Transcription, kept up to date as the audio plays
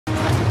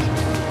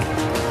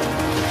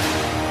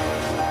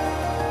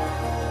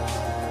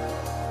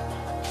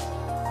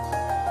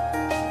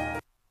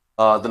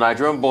The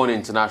Nigerian-born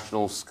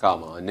international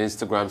scammer and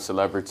Instagram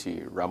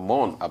celebrity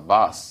Ramon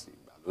Abass,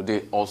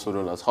 also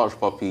known as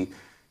Hushpuppi,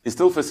 is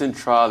still facing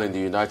trial in the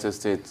United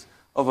States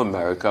of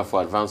America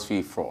for advance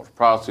fee fraud.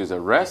 Prior to his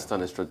arrest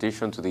and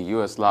extradition to the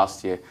U.S.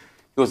 last year,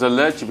 he was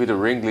alleged to be the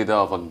ringleader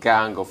of a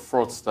gang of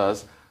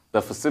fraudsters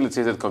that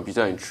facilitated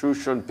computer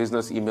intrusion,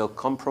 business email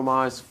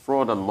compromise,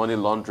 fraud, and money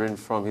laundering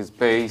from his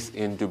base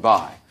in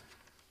Dubai.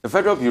 The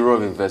Federal Bureau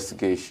of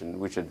Investigation,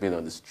 which had been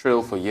on his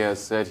trail for years,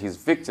 said his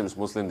victims,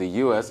 mostly in the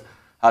U.S.,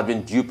 had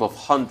been dupe of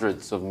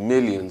hundreds of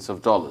millions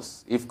of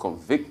dollars. If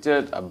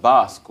convicted,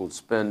 Abass could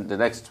spend the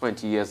next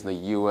 20 years in a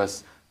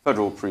U.S.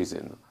 federal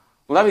prison.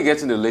 We'll now be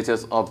getting the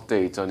latest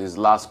update on his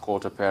last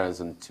court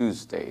appearance on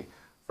Tuesday.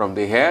 From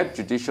the head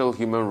Judicial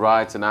Human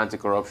Rights and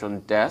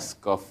Anti-Corruption Desk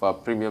of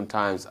Premium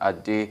Times,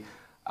 Adesomoju,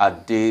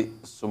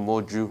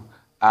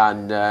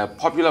 and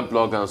popular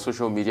blogger and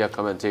social media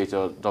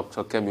commentator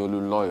Dr. Kemi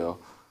Olunloyo,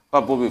 who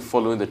have both been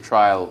following the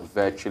trial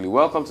virtually.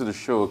 Welcome to the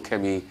show,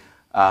 Kemi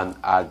and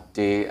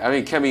Ade.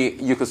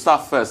 Kemi, you could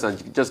start first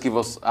and just give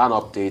us an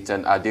update,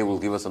 and Ade will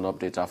give us an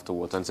update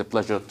afterwards. And it's a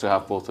pleasure to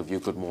have both of you.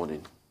 Good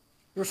morning.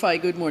 Rufai,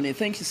 good morning.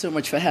 Thank you so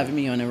much for having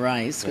me on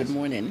Arise. Yes. Good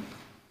morning.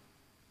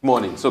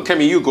 Morning. So,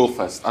 Kemi, you go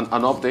first. An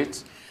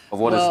update of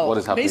what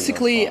is happening.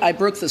 Basically, I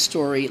broke the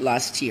story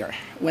last year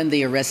when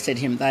they arrested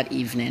him that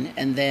evening.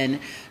 And then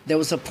there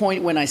was a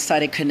point when I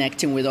started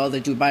connecting with all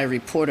the Dubai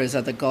reporters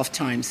at the Gulf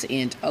Times.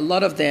 And a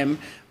lot of them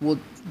would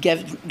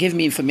give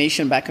me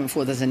information back and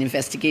forth as an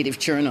investigative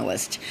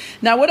journalist.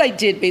 Now, what I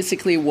did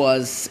basically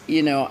was,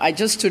 I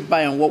just stood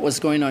by on what was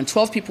going on.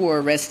 12 people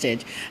were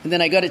arrested. And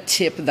then I got a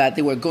tip that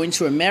they were going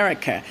to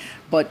America.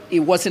 But it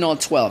wasn't all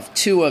 12.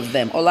 Two of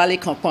them,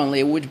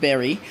 Olale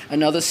Woodbury,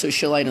 another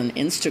socialite on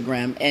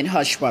Instagram, and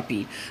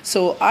Hushpuppi.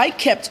 So I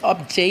kept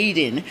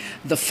updating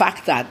the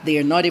fact that they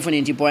are not even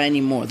in Dubai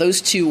anymore. Those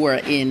two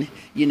were in,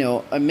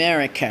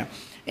 America.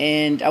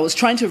 And I was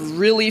trying to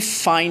really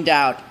find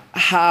out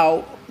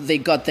how they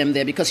got them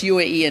there, because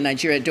UAE and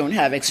Nigeria don't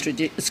have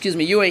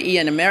UAE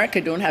and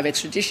America don't have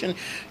extradition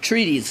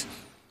treaties.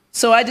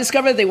 So I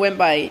discovered they went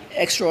by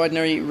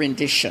extraordinary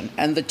rendition,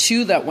 and the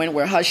two that went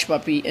were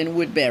Hushpuppi and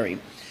Woodbury.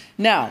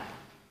 Now,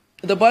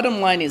 the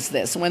bottom line is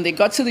this. When they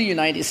got to the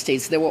United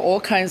States, there were all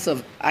kinds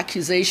of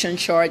accusation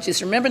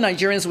charges. Remember,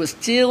 Nigerians were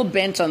still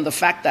bent on the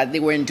fact that they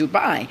were in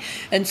Dubai,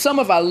 and some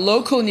of our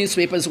local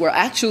newspapers were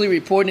actually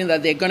reporting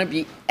that they're going to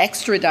be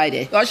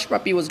extradited.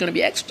 Hushpuppi was going to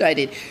be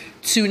extradited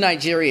to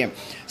Nigeria.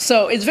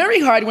 So it's very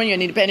hard when you're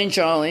an independent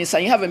journalist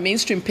and you have a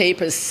mainstream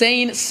paper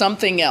saying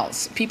something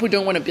else. People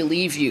don't want to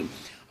believe you.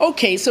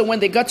 Okay, so when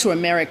they got to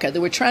America, they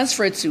were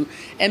transferred to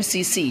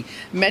MCC,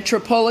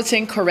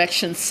 Metropolitan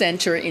Correction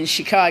Center in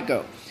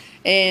Chicago.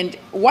 And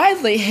while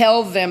they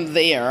held them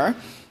there,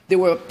 they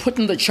were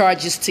putting the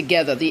charges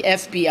together, the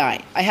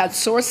FBI. I had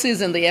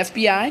sources in the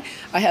FBI,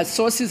 I had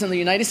sources in the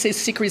United States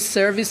Secret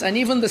Service, and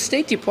even the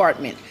State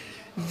Department.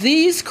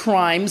 These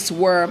crimes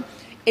were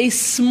a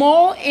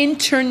small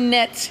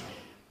internet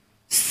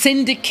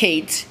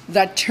syndicate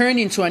that turned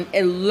into an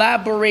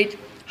elaborate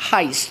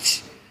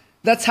heist.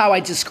 That's how I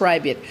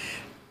describe it.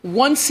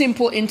 One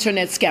simple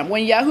internet scam.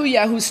 When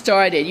Yahoo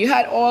started, you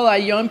had all our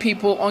young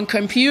people on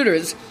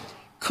computers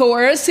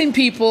coercing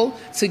people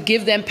to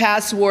give them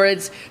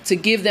passwords, to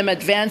give them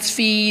advance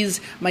fees.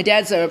 My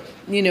dad's a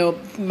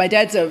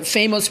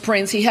famous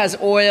prince. He has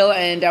oil,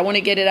 and I want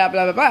to get it out,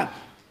 blah, blah, blah.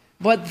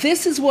 But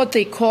this is what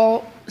they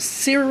call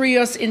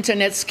serious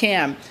internet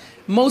scam,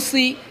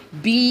 mostly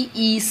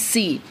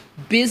BEC,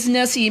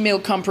 business email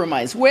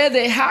compromise, where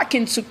they hack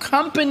into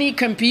company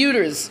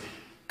computers,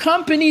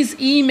 companies'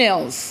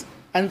 emails,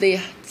 and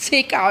they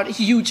take out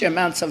huge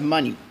amounts of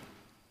money.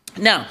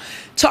 Now,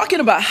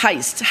 talking about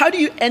heist, how do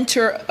you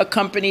enter a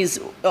company's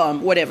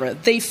whatever?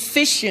 They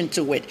fish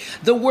into it.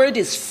 The word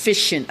is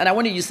phishing, and I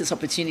want to use this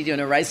opportunity on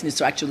Arise News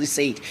to actually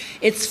say it.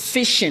 It's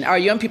phishing. Our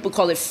young people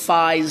call it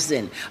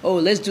phishing. Oh,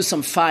 let's do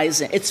some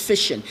phishing. It's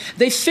phishing.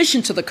 They fish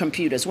into the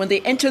computers. When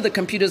they enter the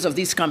computers of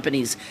these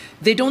companies,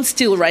 they don't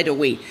steal right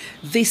away.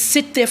 They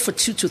sit there for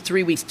 2 to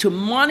 3 weeks to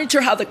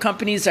monitor how the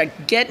companies are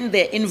getting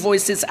their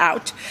invoices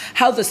out,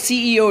 how the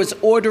CEO is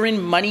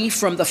ordering money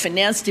from the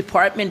finance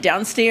department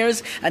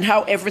downstairs, and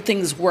how everything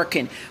is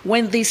working.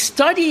 When they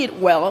study it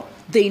well,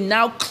 they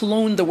now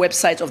clone the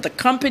website of the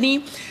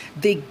company.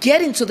 They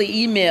get into the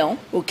email,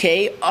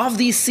 of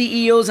these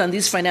CEOs and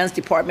these finance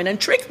department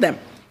and trick them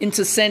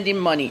into sending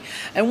money.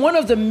 And one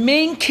of the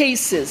main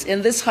cases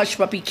in this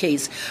Hushpuppi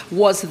case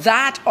was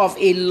that of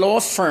a law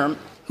firm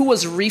who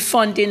was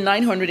refunding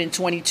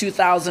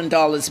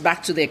 $922,000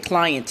 back to their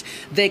client.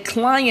 Their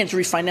client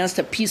refinanced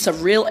a piece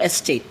of real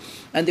estate,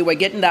 and they were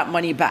getting that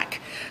money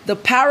back. The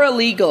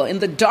paralegal, in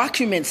the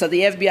documents that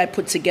the FBI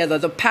put together,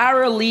 the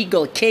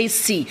paralegal,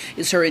 KC,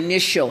 is her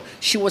initial.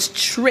 She was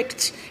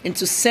tricked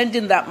into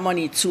sending that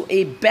money to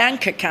a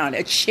bank account,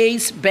 a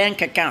Chase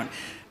bank account,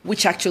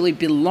 which actually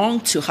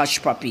belonged to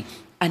Hushpuppi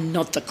and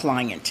not the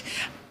client.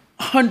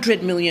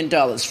 $100 million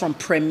from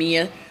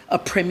a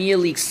Premier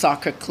League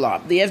soccer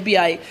club. The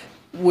FBI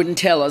wouldn't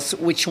tell us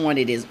which one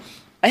it is.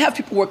 I have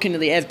people working in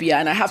the FBI,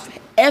 and I have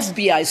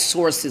FBI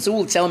sources who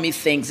will tell me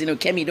things.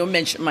 Kemi, don't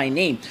mention my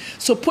name.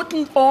 So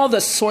putting all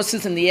the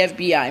sources in the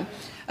FBI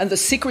and the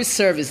Secret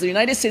Service, the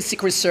United States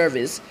Secret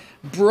Service,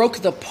 broke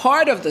the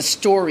part of the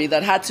story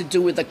that had to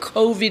do with the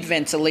COVID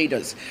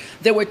ventilators.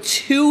 There were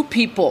two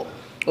people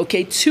in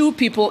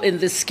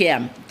this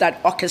scam that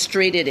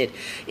orchestrated it.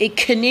 A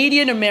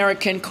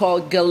Canadian-American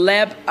called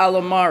Galeb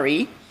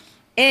Alomari,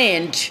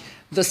 and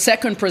the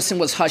second person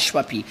was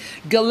Hushpuppi.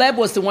 Galeb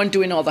was the one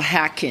doing all the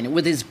hacking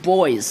with his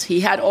boys. He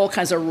had all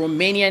kinds of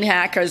Romanian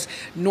hackers,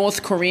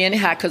 North Korean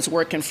hackers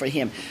working for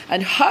him.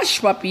 And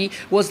Hushpuppi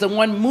was the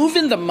one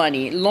moving the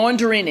money,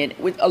 laundering it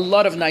with a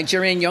lot of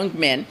Nigerian young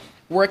men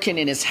working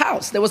in his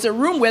house. There was a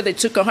room where they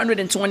took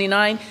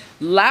 129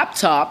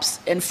 laptops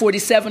and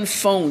 47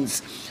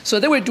 phones. So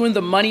they were doing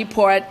the money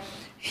part.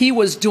 He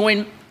was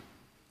doing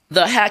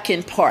the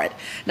hacking part.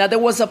 Now, there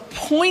was a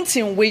point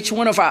in which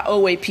one of our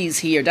OAPs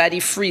here, Daddy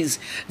Freeze,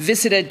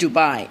 visited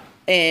Dubai.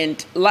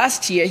 And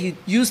last year, he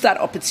used that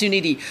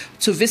opportunity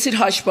to visit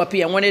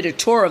Hushpuppi and wanted a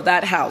tour of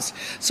that house.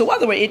 So while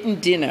they were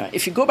eating dinner,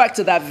 if you go back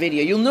to that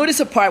video, you'll notice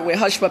a part where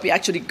Hushpuppi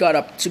actually got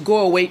up to go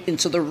away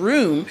into the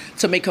room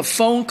to make a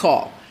phone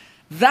call.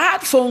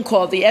 That phone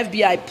call, the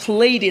FBI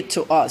played it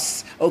to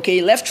us. Okay,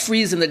 he left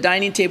Freeze in the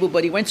dining table,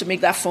 but he went to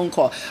make that phone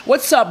call.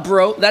 What's up,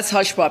 bro? That's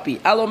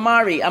Hushpuppi.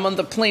 Alomari, I'm on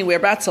the plane. We're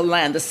about to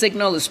land. The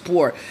signal is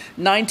poor.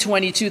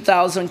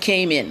 922,000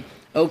 came in.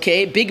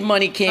 Okay, big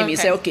money came in. He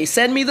said, okay,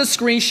 send me the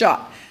screenshot.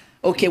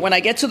 Okay, when I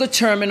get to the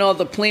terminal,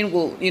 the plane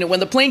will, when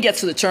the plane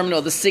gets to the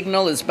terminal, the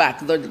signal is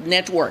back, the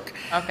network.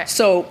 Okay.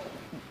 So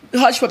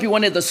Hushpuppi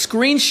wanted the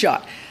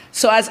screenshot.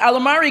 So as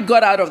Alomari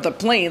got out of the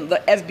plane,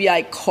 the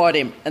FBI caught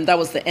him, and that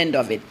was the end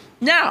of it.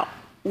 Now,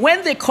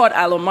 when they caught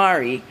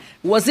Alomari,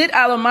 was it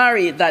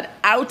Alomari that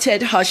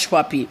outed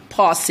Hushpuppi?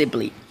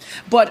 Possibly.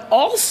 But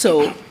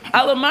also,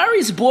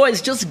 Alomari's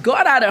boys just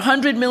got out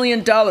 $100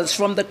 million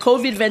from the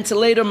COVID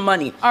ventilator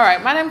money. All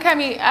right, Madam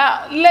Kemi,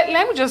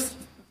 let me just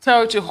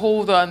tell you to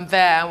hold on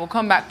there, and we'll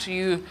come back to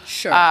you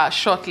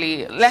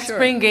shortly. Let's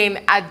bring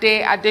in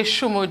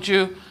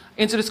Adesomoju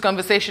into this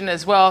conversation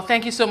as well.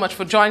 Thank you so much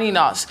for joining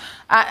us.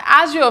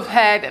 As you have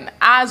heard, and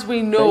as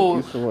we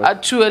know,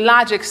 to a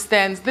large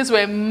extent, these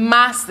were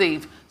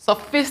massive,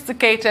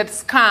 sophisticated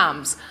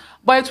scams.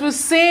 But it would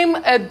seem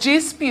a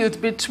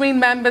dispute between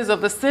members of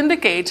the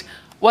syndicate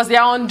was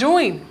their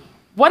undoing.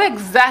 What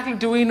exactly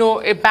do we know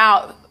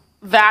about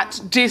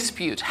that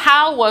dispute?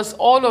 How was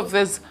all of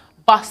this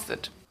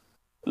busted?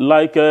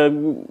 Like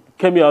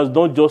Kemi has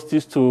done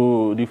justice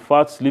to the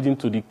facts leading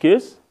to the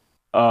case.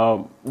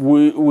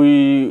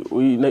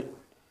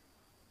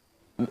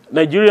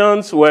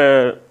 Nigerians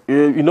were,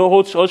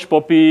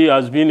 Hushpuppi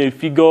has been a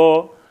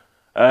figure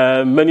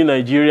many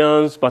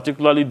Nigerians,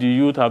 particularly the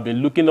youth, have been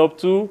looking up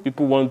to.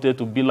 People wanted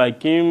to be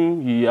like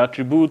him. He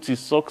attributes his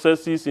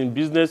successes in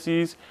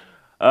businesses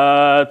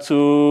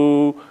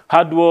to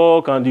hard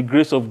work and the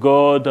grace of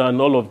God and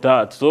all of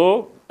that.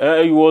 So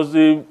he was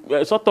a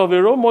sort of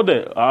a role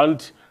model.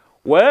 And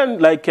when,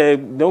 like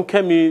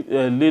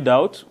Kemi laid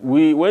out,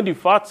 when the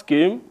facts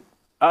came,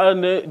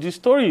 and the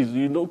stories,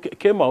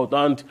 came out,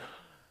 and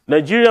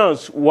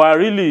Nigerians were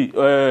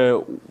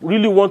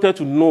really wanted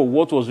to know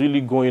what was really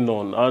going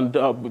on, and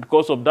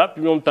because of that,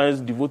 Premium Times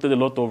devoted a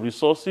lot of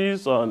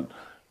resources and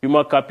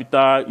human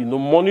capital,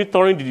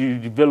 monitoring the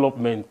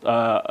development,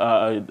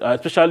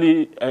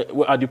 especially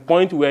at the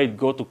point where it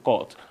got to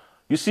court.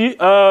 You see,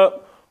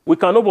 we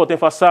cannot but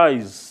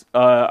emphasize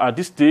at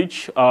this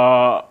stage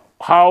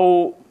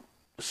how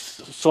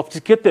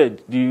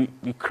sophisticated the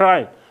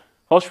crime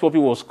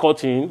Hushpuppi was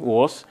caught in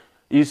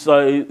is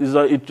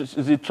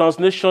a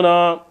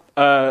transnational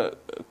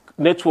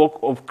network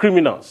of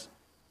criminals.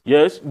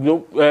 Yes,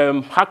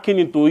 hacking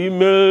into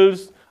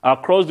emails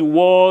across the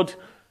world,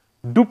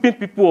 duping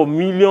people of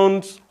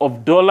millions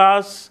of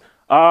dollars.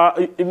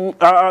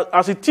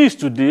 As it is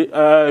today,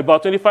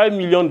 about $25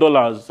 million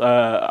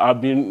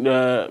have been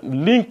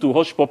linked to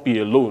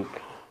Hushpuppi alone.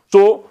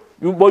 So,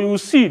 but you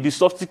see the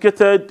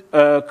sophisticated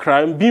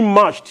crime being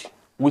matched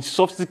with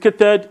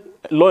sophisticated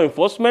law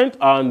enforcement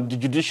and the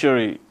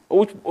judiciary.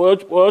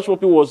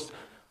 Hushpuppi was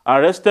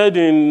arrested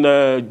in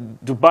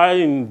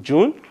Dubai in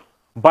June.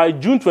 By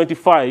June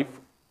 25,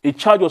 a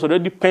charge was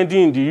already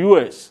pending in the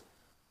U.S.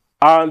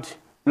 And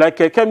like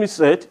Kemi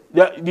said,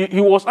 he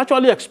was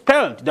actually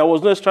expelled. There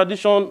was no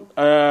extradition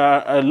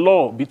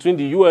law between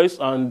the U.S.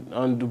 and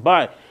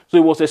Dubai. So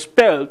he was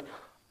expelled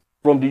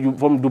from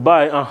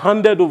Dubai and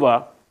handed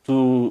over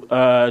to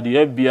the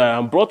FBI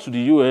and brought to the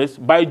U.S.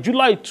 By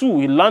July 2,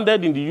 he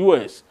landed in the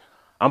U.S.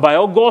 And by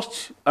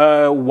August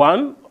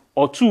 1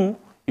 or 2,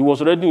 he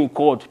was already in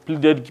court,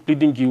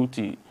 pleading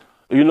guilty.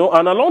 And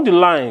along the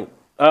line,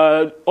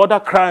 other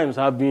crimes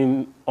have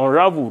been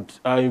unraveled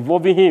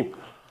involving him.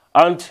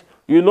 And,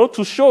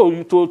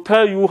 to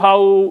tell you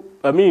how,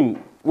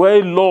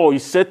 where law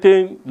is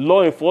certain,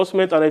 law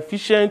enforcement are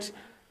efficient,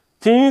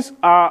 things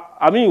are,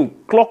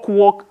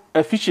 clockwork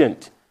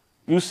efficient.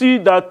 You see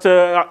that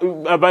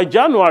by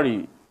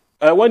January,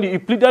 when he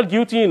pleaded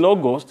guilty in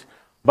August,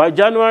 by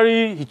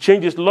January, he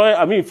changed his lawyer.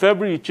 In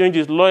February, he changed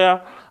his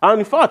lawyer. And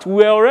in fact,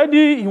 we were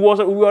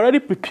already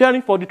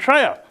preparing for the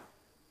trial.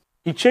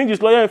 He changed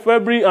his lawyer in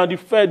February, and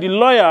the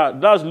lawyer,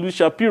 that's Louis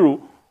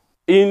Shapiro,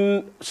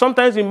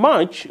 sometimes in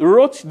March,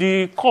 wrote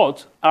the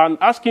court and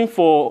asking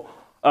for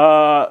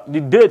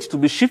the date to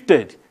be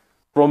shifted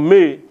from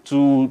May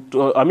to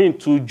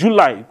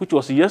July, which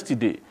was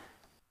yesterday.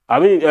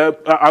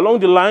 Along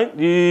the line,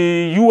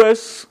 the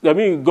U.S.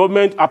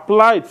 government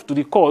applied to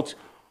the court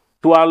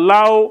to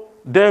allow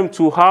them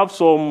to have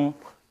some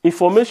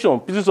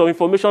pieces of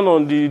information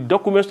on the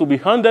documents to be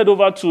handed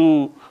over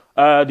to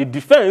the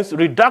defense,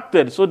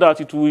 redacted, so that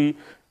it will,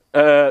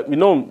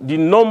 the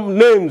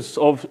names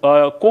of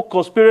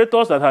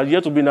co-conspirators that had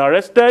yet to be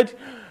arrested,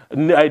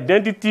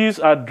 identities,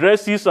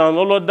 addresses, and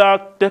all of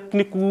that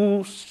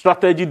technical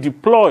strategy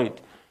deployed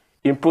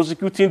in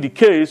prosecuting the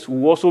case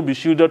will also be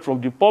shielded from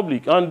the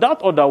public. And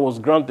that order was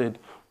granted.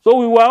 So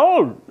we were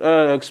all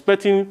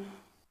expecting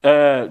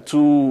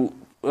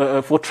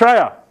for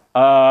trial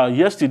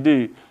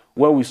yesterday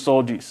when we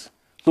saw this.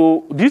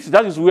 So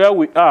that is where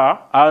we are.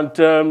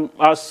 And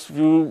as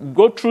you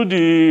go through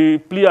the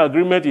plea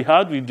agreement he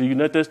had with the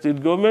United States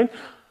government,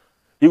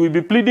 he will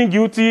be pleading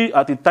guilty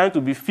at a time to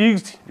be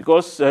fixed,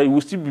 because he will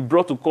still be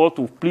brought to court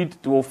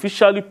to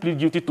officially plead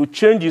guilty, to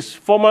change his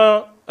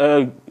former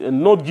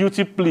not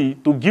guilty plea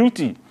to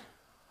guilty.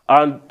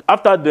 And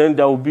after then,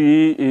 there will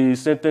be a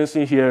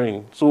sentencing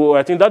hearing. So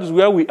I think that is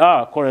where we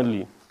are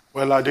currently.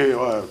 Well, Ade,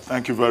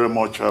 thank you very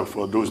much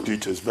for those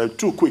details. But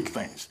two quick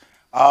things.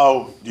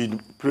 How did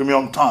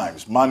Premium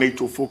Times manage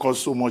to focus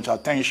so much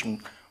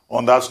attention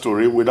on that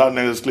story without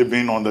necessarily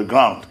being on the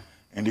ground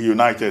in the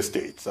United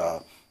States?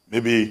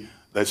 Maybe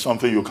there's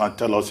something you can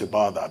tell us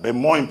about that. But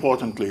more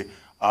importantly,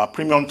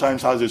 Premium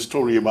Times has a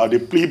story about the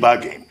plea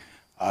bargain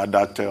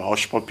that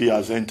Hushpuppi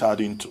has entered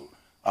into.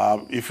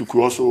 If you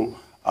could also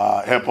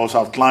help us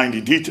outline the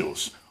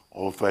details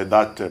of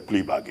that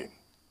plea bargain.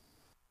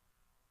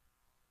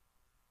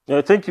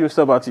 Yeah, thank you,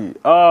 Mr. Bati.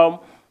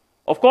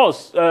 Of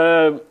course,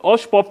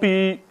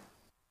 Hushpuppi,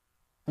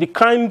 the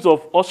kinds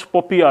of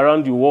Hushpuppi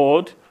around the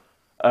world,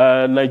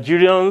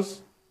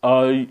 Nigerians,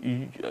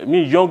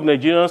 young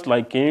Nigerians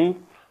like him,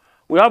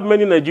 we have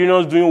many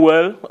Nigerians doing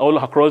well all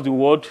across the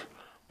world,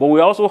 but we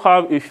also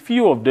have a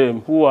few of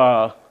them who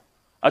are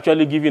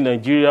actually giving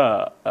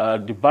Nigeria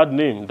the bad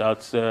name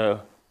that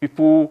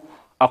people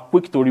are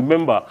quick to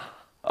remember.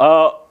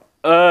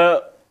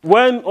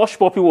 When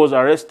Hushpuppi was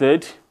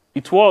arrested,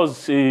 it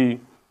was a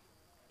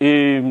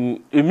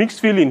mixed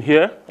feeling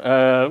here.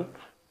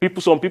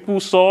 Some people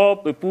consider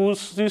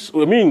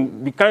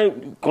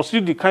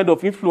the kind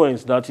of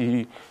influence that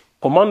he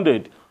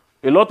commanded.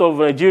 Many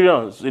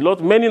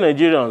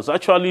Nigerians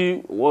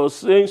actually was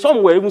saying,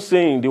 some were even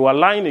saying they were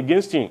lying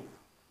against him.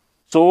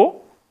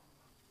 So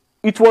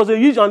it was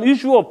an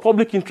issue of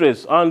public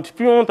interest, and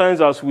Premium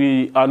Times, as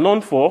we are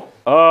known for,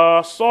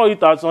 saw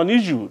it as an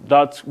issue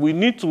that we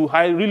need to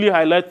really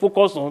highlight,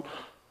 focus on,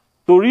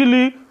 to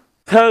really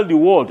tell the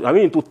world,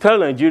 to tell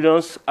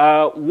Nigerians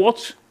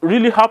what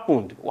really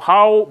happened,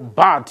 how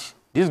bad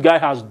this guy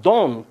has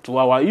done to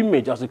our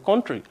image as a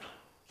country.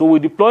 So we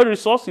deploy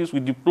resources, we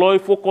deploy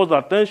focused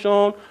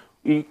attention.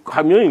 We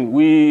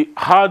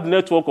had a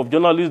network of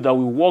journalists that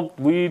we worked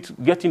with,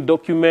 getting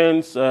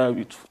documents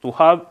to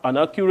have an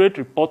accurate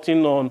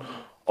reporting on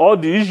all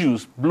the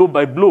issues, blow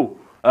by blow,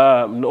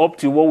 up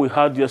to what we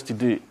had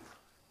yesterday.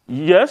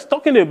 Yes,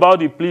 talking about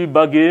the plea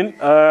bargain,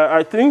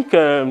 I think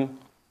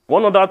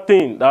one other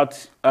thing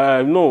that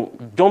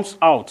jumps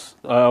out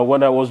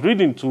when I was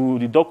reading to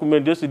the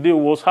document yesterday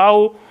was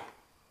how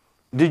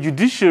the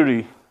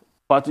judiciary,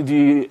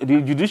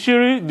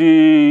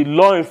 the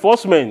law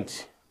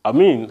enforcement,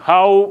 the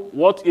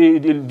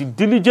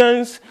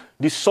diligence,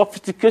 the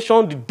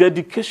sophistication, the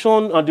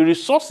dedication, and the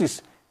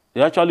resources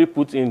they actually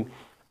put in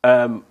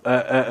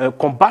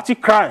combating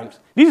crimes.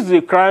 This is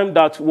a crime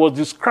that was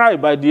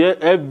described by the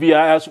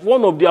FBI as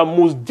one of their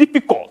most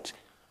difficult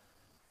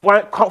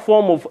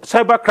form of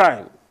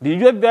cybercrime. The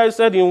FBI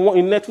said in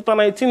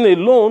 2019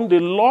 alone, they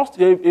lost.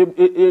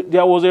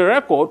 There was a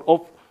record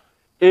of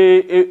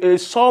a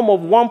sum of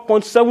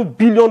 $1.7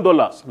 billion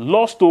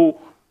lost to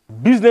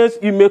business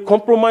email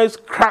compromise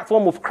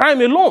form of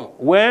crime alone,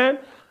 when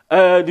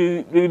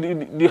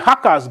the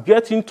hackers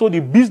get into the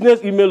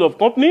business email of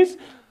companies,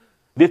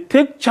 they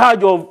take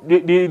charge of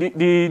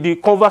the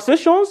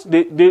conversations,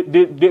 they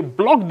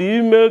block the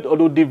email,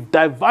 or they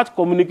divert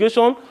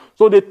communication,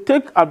 so they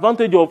take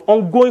advantage of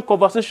ongoing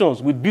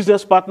conversations with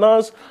business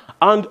partners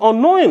and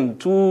unknown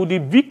to the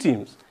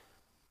victims.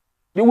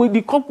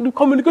 The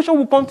communication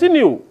will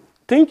continue,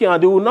 thinking,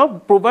 and they will now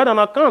provide an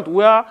account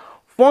where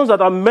funds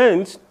that are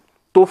meant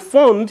to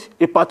fund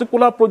a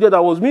particular project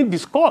that was being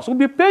discussed will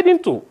be paid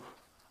into.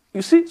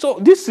 You see, so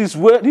this is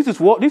what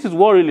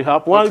really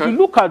happened. Okay. If you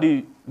look at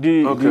the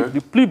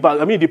plea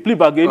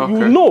bargain,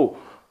 okay,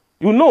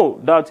 you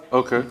know that.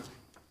 Okay.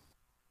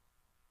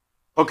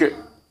 Okay.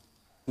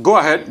 Go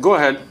ahead.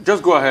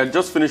 Just go ahead.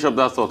 Just finish up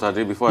that thought,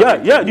 Ade, before.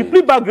 The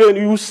plea bargain.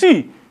 You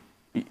see,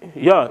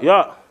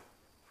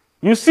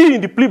 you see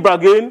in the plea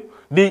bargain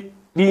the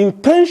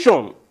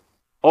intention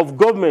of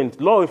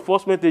government, law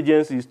enforcement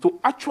agencies to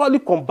actually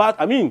combat,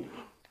 to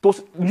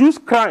use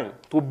crime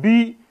to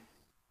be,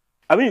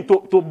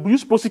 to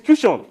use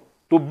prosecution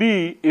to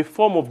be a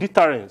form of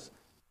deterrence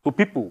to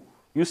people.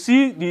 You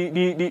see,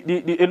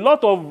 a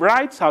lot of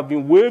rights have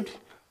been waived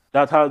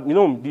that have,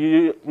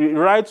 the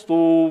rights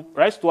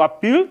to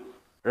appeal,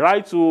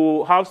 right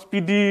to have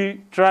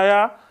speedy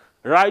trial,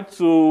 right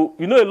to,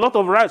 a lot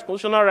of rights,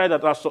 constitutional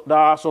rights that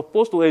are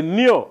supposed to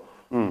inure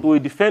to a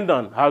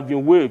defendant have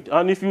been waived.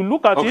 And if you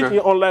look at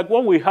it, unlike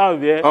what we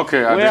have here,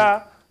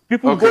 where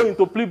people go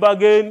into plea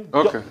bargain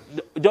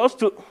just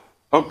to...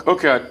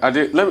 Okay,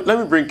 let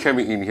me bring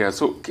Kemi in here.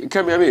 So,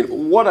 Kemi,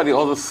 what are the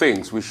other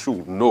things we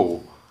should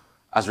know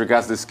as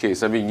regards this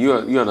case?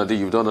 You and Ade,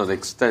 you've done an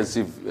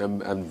extensive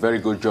and very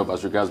good job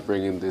as regards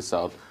bringing this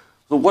out.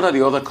 So what are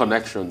the other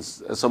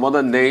connections? Some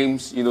other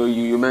names,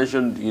 you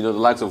mentioned, the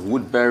likes of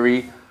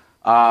Woodbury.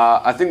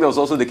 I think there was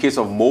also the case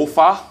of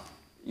Mofa,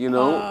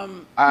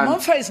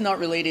 Mofa is not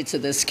related to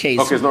this case.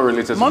 Okay, it's not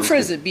related to Mofa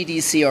this is a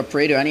BDC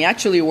operator, and he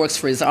actually works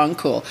for his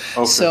uncle.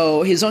 Okay.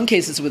 So his own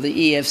case is with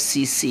the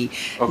EFCC.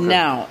 Okay.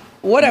 Now,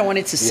 what I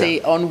wanted to say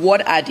on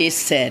what Ade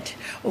said,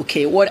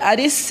 what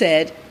Ade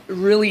said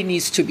really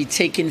needs to be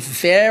taken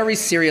very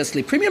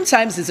seriously. Premium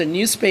Times is a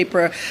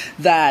newspaper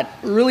that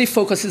really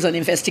focuses on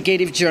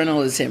investigative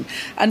journalism.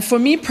 And for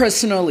me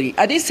personally,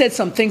 Ade said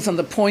some things on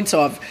the point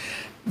of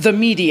the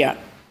media.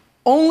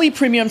 Only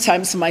Premium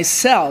Times,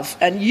 myself,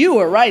 and you,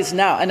 Arise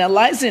Now,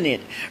 analyzing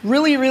it,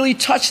 really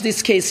touch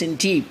this case in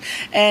deep.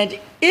 And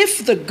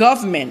if the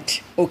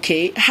government,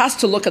 has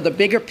to look at the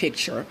bigger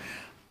picture,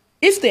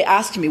 if they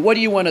ask me, what do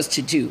you want us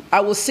to do?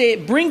 I will say,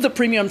 bring the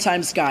Premium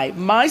Times guy,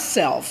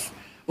 myself,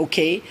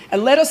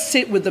 and let us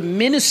sit with the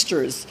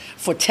ministers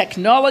for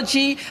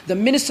technology, the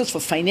ministers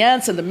for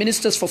finance, and the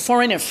ministers for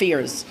foreign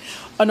affairs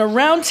on a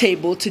round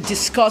table to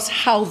discuss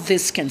how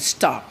this can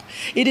stop.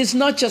 It is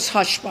not just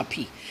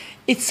Hushpuppi.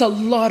 It's a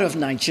lot of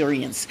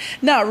Nigerians.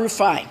 Now,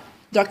 Rufai,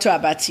 Dr.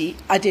 Abati,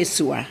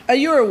 Adesua, are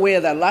you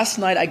aware that last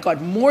night I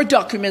got more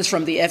documents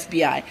from the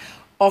FBI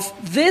of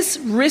this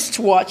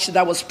wristwatch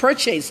that was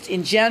purchased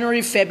in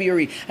January,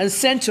 February, and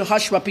sent to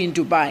Hushpuppi in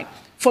Dubai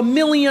for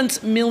millions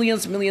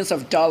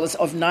of dollars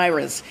of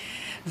nairas?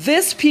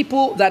 These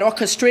people that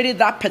orchestrated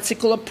that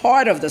particular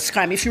part of the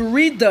scam, if you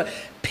read the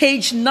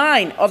page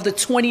 9 of the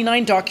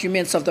 29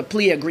 documents of the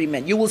plea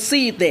agreement, you will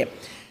see it there.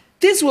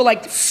 These were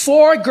like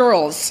 4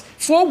 girls,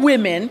 4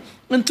 women,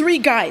 and 3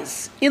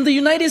 guys in the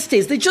United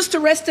States. They just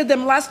arrested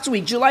them last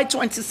week, July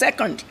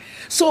 22nd.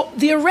 So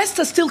the arrests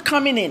are still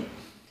coming in,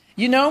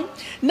 Now,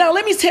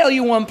 let me tell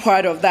you one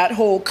part of that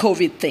whole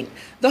COVID thing.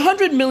 The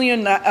 $100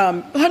 million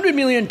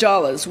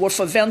were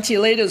for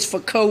ventilators for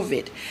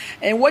COVID.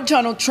 And what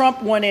Donald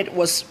Trump wanted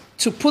was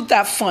to put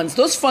that funds.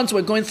 Those funds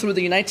were going through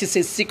the United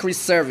States Secret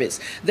Service.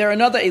 They're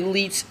another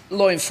elite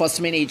law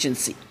enforcement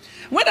agency.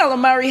 When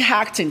Alomari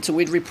hacked into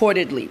it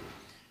reportedly,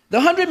 the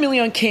 $100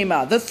 million came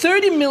out. The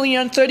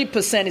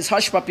 30% is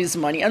Hushpuppi's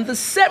money, and the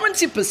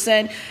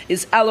 70%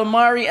 is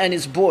Alomari and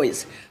his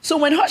boys. So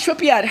when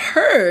Hushpuppi had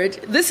heard,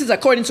 this is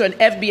according to an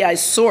FBI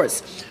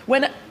source,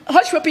 when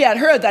Hushpuppi had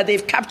heard that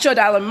they've captured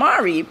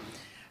Alomari,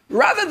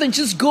 rather than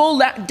just go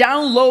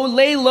down low,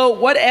 lay low,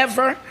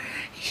 whatever,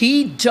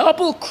 he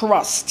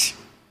double-crossed.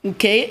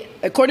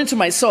 According to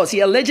my source, he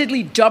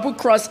allegedly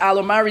double-crossed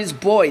Alomari's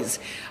boys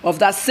of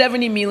that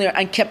 70 million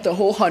and kept the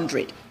whole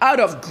 100. Out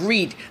of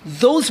greed,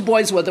 those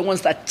boys were the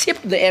ones that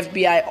tipped the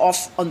FBI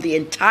off on the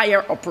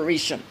entire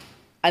operation.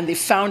 And they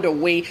found a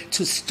way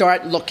to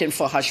start looking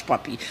for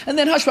Hushpuppi. And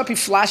then Hushpuppi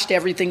flashed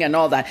everything and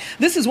all that.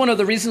 This is one of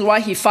the reasons why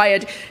he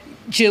fired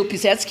Jill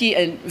Pisetsky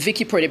and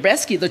Vicky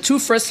Prodebeski, the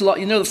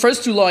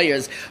first 2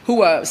 lawyers who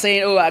were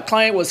saying, our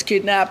client was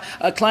kidnapped,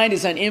 our client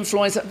is an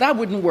influencer. That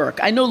wouldn't work.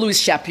 I know Louis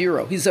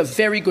Shapiro. He's a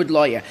very good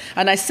lawyer.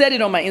 And I said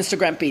it on my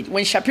Instagram page.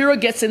 When Shapiro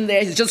gets in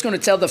there, he's just going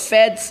to tell the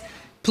feds,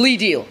 plea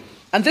deal.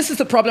 And this is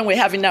the problem we're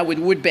having now with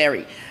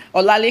Woodbury.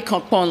 Olale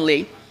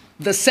Kwanle,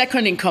 the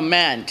second in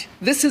command.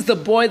 This is the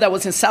boy that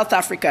was in South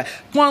Africa.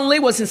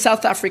 Kwanle was in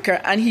South Africa,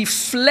 and he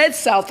fled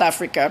South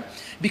Africa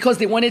because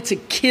they wanted to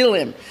kill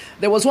him.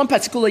 There was one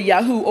particular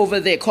Yahoo over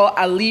there called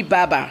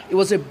Alibaba. It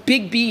was a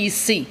big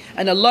BEC,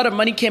 and a lot of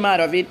money came out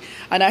of it.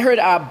 And I heard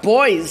our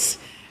boys,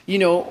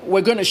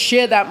 were going to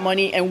share that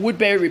money, and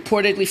Woodbury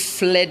reportedly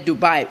fled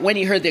Dubai when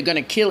he heard they're going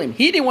to kill him.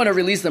 He didn't want to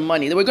release the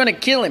money. They were going to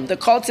kill him, the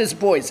cultist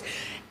boys.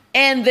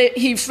 And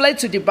he fled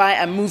to Dubai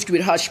and moved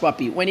with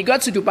Hushpuppi. When he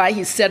got to Dubai,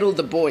 he settled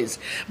the boys.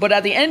 But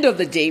at the end of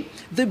the day,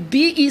 the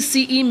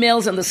BEC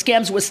emails and the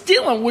scams were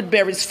still on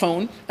Woodbury's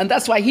phone, and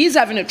that's why he's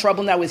having a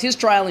trouble now with his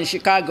trial in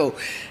Chicago.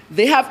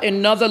 They have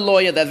another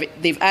lawyer that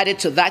they've added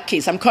to that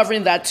case. I'm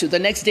covering that too. The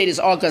next date is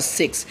August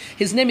 6th.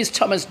 His name is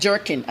Thomas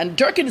Durkin, and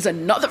Durkin is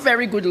another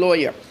very good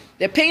lawyer.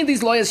 They're paying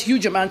these lawyers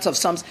huge amounts of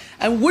sums.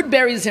 And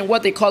Woodbury is in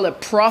what they call a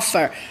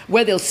proffer,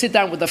 where they'll sit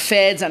down with the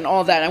feds and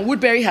all that. And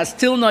Woodbury has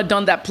still not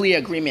done that plea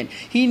agreement.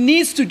 He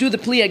needs to do the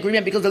plea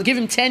agreement because they'll give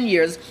him 10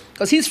 years,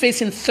 because he's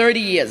facing 30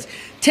 years.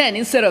 10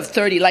 instead of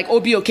 30, like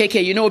Obi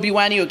Okeke,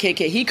 Obi-Wani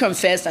Okeke. He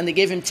confessed and they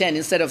gave him 10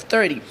 instead of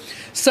 30.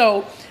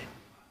 So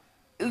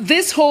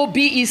this whole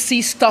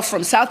BEC stuff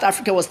from South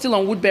Africa was still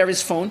on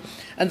Woodbury's phone,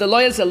 and the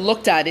lawyers have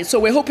looked at it. So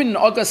we're hoping on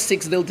August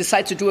 6th they'll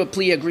decide to do a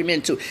plea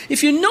agreement too.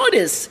 If you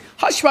notice,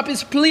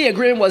 Hushpuppi'S plea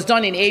agreement was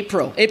done in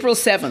April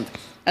 7th.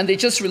 And they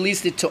just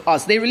released it to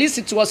us. They released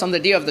it to us on the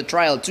day of the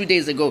trial, 2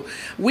 days ago.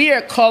 We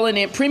are calling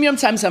it, Premium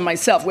Times and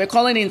myself, we're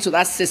calling into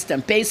that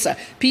system, PACER,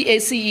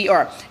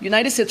 P-A-C-E-R,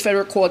 United States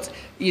Federal Court,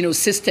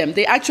 system.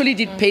 They actually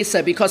did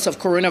PACER because of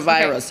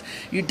coronavirus.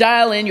 Okay. You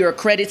dial in, you're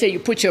accredited, you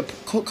put your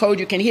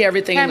code, you can hear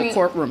everything in the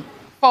courtroom.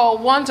 For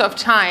want of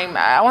time,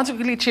 I want to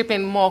really chip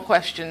in more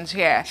questions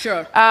here.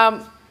 Sure.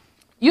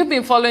 You've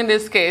been following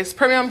this case.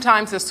 Premium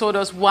Times has told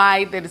us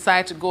why they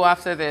decided to go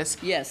after this.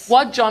 Yes.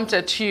 What jumped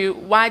at you?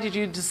 Why did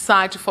you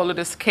decide to follow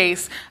this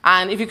case?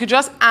 And if you could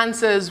just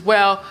answer as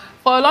well,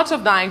 for a lot of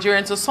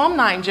Nigerians, or some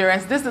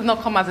Nigerians, this did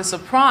not come as a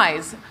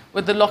surprise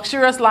with the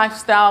luxurious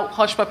lifestyle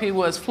Hushpuppi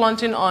was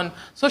flaunting on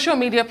social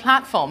media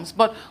platforms.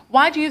 But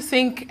why do you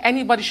think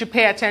anybody should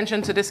pay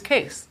attention to this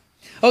case?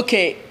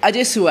 Okay,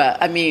 Adesua,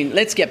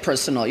 let's get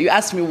personal. You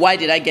asked me why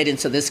did I get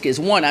into this case.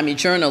 One, I'm a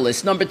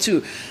journalist. Number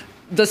two,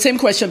 the same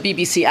question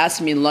BBC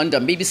asked me in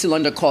London. BBC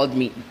London called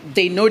me.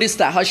 They noticed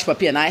that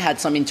Hushpuppi and I had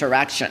some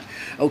interaction,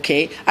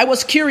 okay? I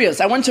was curious.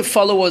 I wanted to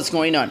follow what was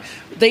going on.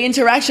 The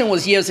interaction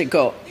was years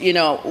ago,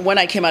 when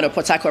I came out of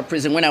Port Harcourt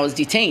prison, when I was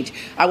detained.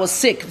 I was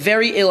sick,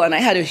 very ill, and I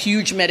had a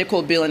huge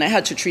medical bill, and I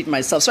had to treat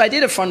myself. So I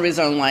did a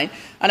fundraiser online,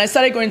 and I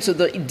started going to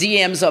the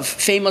DMs of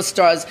famous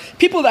stars,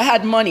 people that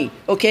had money,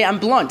 okay? I'm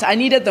blunt. I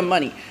needed the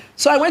money.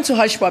 So I went to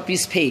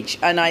Hushpuppi's page,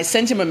 and I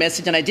sent him a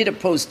message, and I did a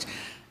post.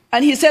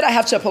 And he said I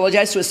have to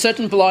apologize to a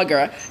certain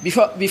blogger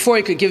before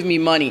he could give me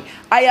money.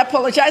 I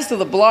apologized to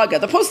the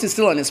blogger. The post is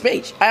still on his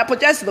page. I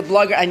apologized to the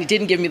blogger, and he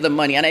didn't give me the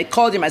money. And I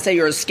called him. I said,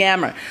 you're a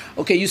scammer.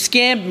 Okay, you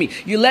scammed me.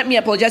 You let me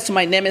apologize to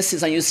my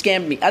nemesis, and you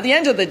scammed me. At the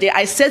end of the day,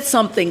 I said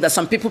something that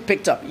some people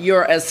picked up.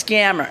 You're a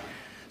scammer.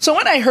 So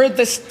when I heard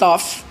this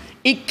stuff,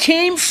 it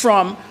came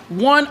from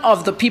one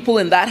of the people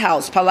in that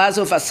house,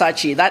 Palazzo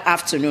Versace, that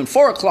afternoon,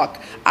 4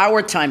 o'clock,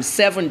 our time,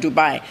 7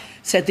 Dubai.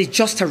 Said they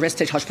just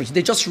arrested Hushpuppi.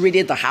 They just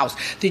raided the house.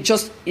 They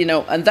just,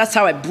 and that's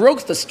how I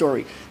broke the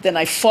story. Then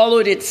I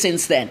followed it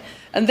since then.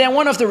 And then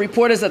one of the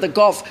reporters at the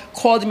Gulf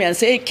called me and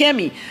said, hey,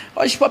 Kemi,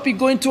 Hushpuppi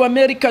going to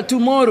America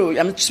tomorrow.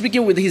 I'm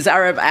speaking with his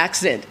Arab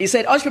accent. He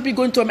said, Hushpuppi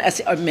going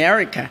to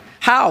America.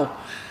 How?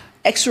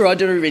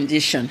 Extraordinary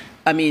rendition.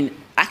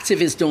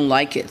 Activists don't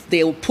like it.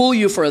 They'll pull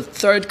you from a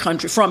third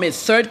country.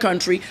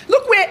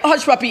 Look where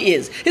Hushpuppi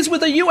is. He's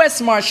with the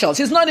U.S. Marshals.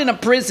 He's not in a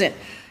prison.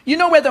 You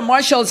know where the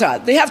Marshals are?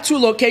 They have 2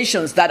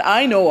 locations that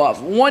I know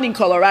of. One in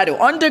Colorado,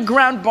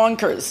 underground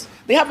bunkers.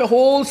 They have a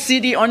whole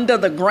city under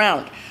the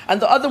ground. And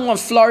the other one,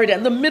 Florida,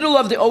 in the middle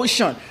of the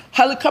ocean.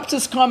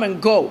 Helicopters come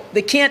and go.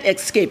 They can't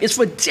escape. It's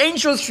for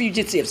dangerous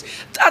fugitives.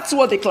 That's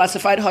what they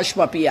classified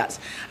Hushpuppi as.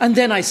 And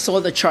then I saw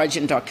the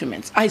charging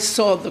documents. I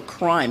saw the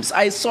crimes.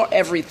 I saw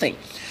everything.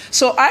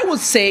 So I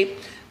would say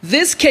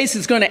this case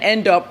is going to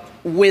end up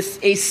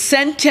with a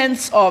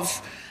sentence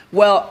of,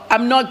 well,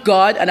 I'm not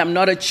God and I'm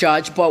not a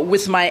judge, but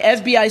with my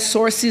FBI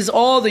sources,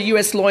 all the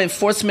U.S. law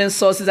enforcement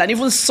sources, and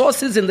even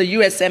sources in the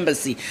U.S.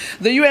 Embassy.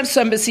 The U.S.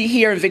 Embassy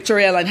here in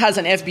Victoria Island has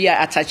an FBI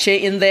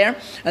attaché in there,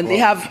 and they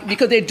have,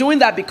 because they're doing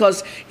that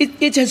because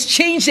it has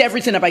changed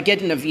everything about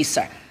getting a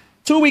visa.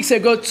 2 weeks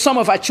ago, some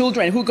of our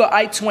children who got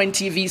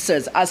I-20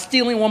 visas are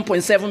stealing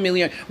 1.7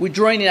 million,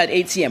 withdrawing it at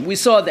ATM. We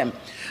saw them.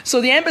 So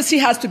the embassy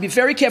has to be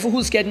very careful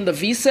who's getting the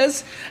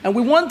visas, and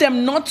we want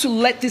them not to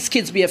let these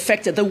kids be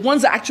affected, the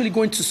ones that are actually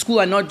going to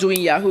school and not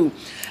doing Yahoo.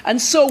 And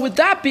so with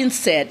that being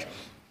said,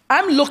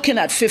 I'm looking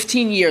at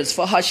 15 years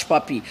for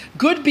Hushpuppi.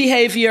 Good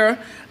behavior,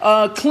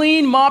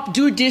 clean, mop,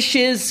 do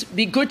dishes,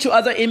 be good to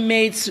other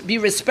inmates, be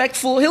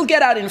respectful. He'll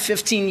get out in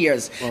 15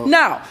 years. Well,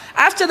 now,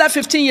 after that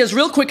 15 years,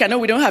 real quick, I know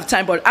we don't have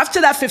time, but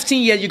after that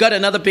 15 years, you got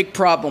another big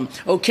problem,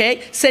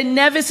 okay? St.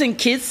 Nevis and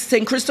Kitts,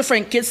 St. Christopher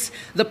and Kitts,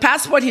 the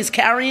passport he's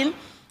carrying,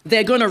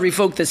 they're going to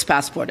revoke this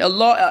passport. A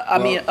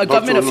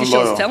government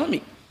official is telling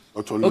me.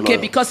 Okay,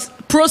 because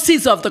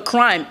proceeds of the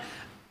crime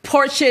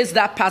purchase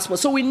that passport.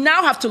 So we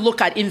now have to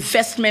look at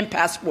investment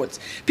passports.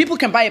 People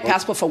can buy a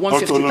passport for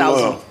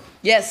 $150,000.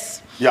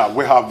 Yes. Yeah,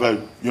 we have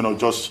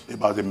just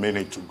about a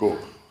minute to go.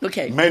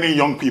 Okay. Many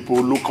young people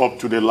look up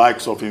to the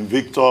likes of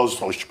Invictus,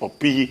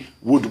 Hushpuppi,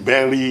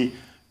 Woodbury.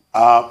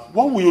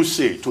 What will you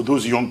say to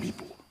those young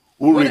people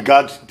who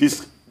regard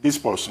these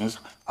persons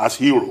as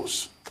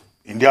heroes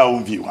in their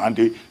own view, and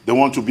they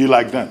want to be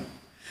like them?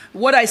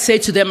 What I say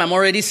to them, I'm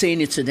already saying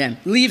it to them.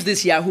 Leave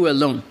this Yahoo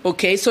alone,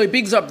 okay? So it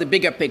bigs up the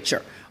bigger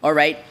picture, all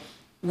right?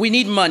 We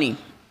need money.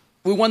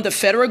 We want the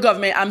federal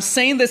government. I'm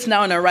saying this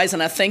now on Arise,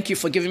 and I thank you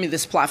for giving me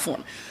this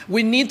platform.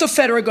 We need the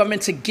federal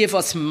government to give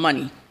us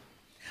money.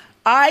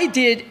 I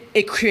did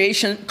a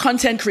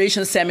content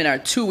creation seminar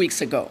 2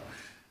 weeks ago.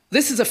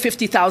 This is a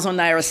 50,000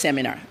 Naira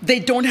seminar. They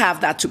don't have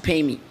that to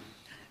pay me.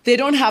 They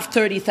don't have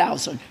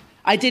 30,000.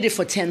 I did it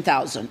for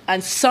 10,000,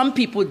 and some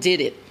people did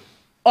it.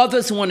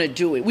 Others want to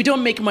do it. We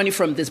don't make money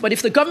from this, but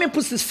if the government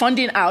puts this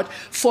funding out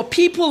for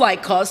people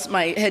like us,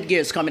 my headgear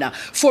is coming out,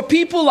 for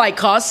people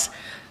like us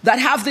that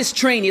have this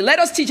training. Let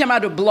us teach them how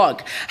to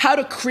blog, how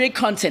to create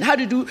content, how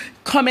to do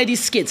comedy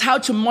skits, how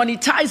to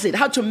monetize it,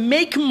 how to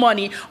make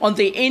money on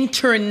the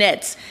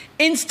internet,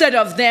 instead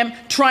of them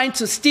trying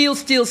to steal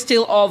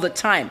all the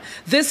time.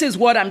 This is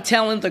what I'm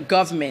telling the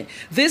government.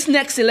 This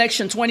next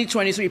election,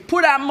 2023,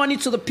 put out money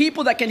to the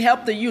people that can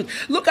help the youth.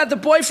 Look at the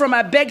boy from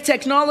Abass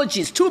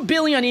Technologies, $2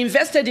 billion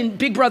invested in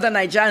Big Brother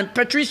Nigeria, and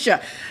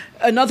Patricia,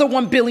 another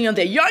 $1 billion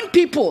there. Young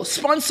people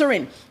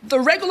sponsoring. The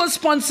regular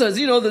sponsors,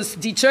 you know, the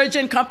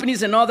detergent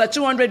companies and all that,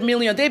 $200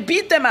 million, they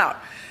beat them out.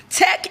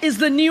 Tech is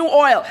the new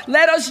oil.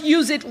 Let us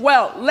use it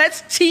well.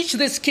 Let's teach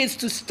these kids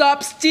to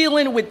stop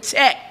stealing with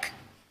tech.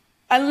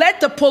 And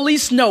let the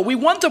police know. We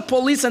want the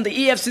police and the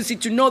EFCC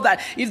to know that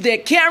if they're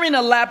carrying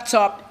a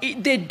laptop,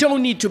 they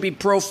don't need to be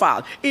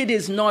profiled. It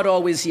is not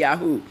always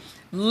Yahoo.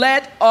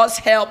 Let us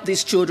help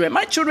these children.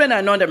 My children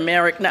are not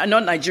American,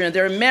 not Nigerian.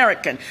 They're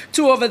American.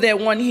 2 over there,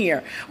 1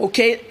 here.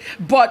 Okay?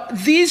 But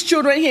these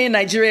children here in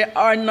Nigeria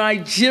are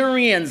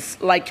Nigerians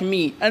like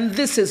me. And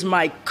this is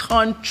my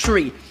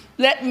country.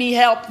 Let me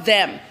help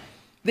them.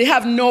 They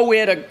have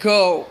nowhere to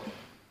go.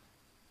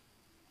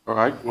 All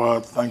right.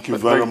 Well, thank you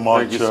very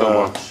much. Thank you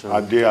so much.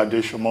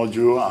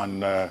 Adesomoju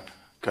and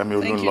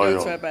Kemi Olunloyo. Thank you,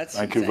 Dr. Abass.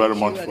 Thank you very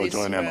much for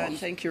joining us.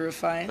 Thank you,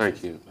 Rufai.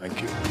 Thank you.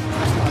 Thank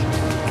you.